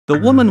The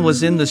woman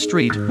was in the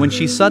street when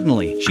she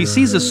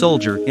sees a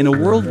soldier in a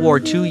World War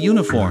II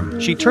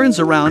uniform. She turns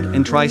around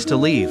and tries to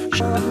leave.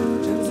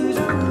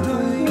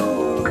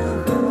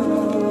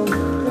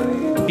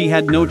 He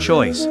had no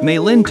choice.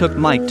 Melinda took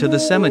Mike to the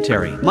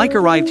cemetery. Mike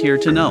arrived here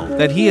to know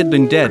that he had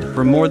been dead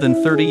for more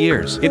than 30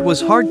 years. It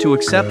was hard to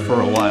accept for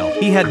a while.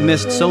 He had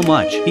missed so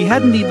much. He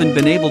hadn't even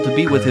been able to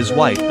be with his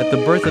wife at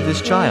the birth of his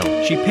child.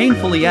 She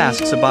painfully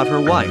asks about her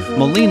wife.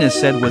 Melinda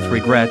said with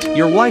regret,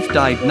 "Your wife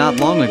died not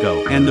long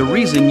ago, and the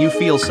reason you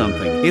feel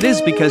something, it is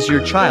because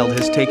your child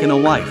has taken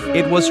a wife.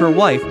 It was her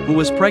wife who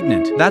was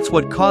pregnant. That's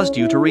what caused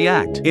you to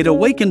react. It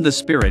awakened the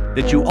spirit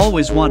that you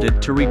always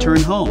wanted to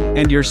return home.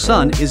 And your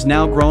son is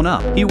now grown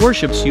up. He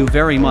worships you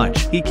very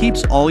much. He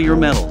keeps all your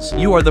medals.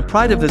 You are the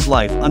pride of his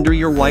life under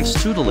your wife's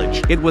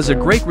tutelage." It was a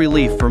great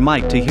relief for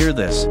Mike to hear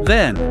this.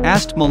 Then,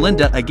 asked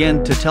Melinda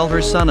again to tell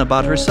her son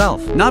about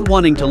herself. Not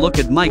wanting to look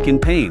at Mike in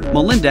pain,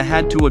 Melinda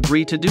had to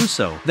agree to do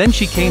so. Then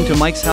she came to Mike's house.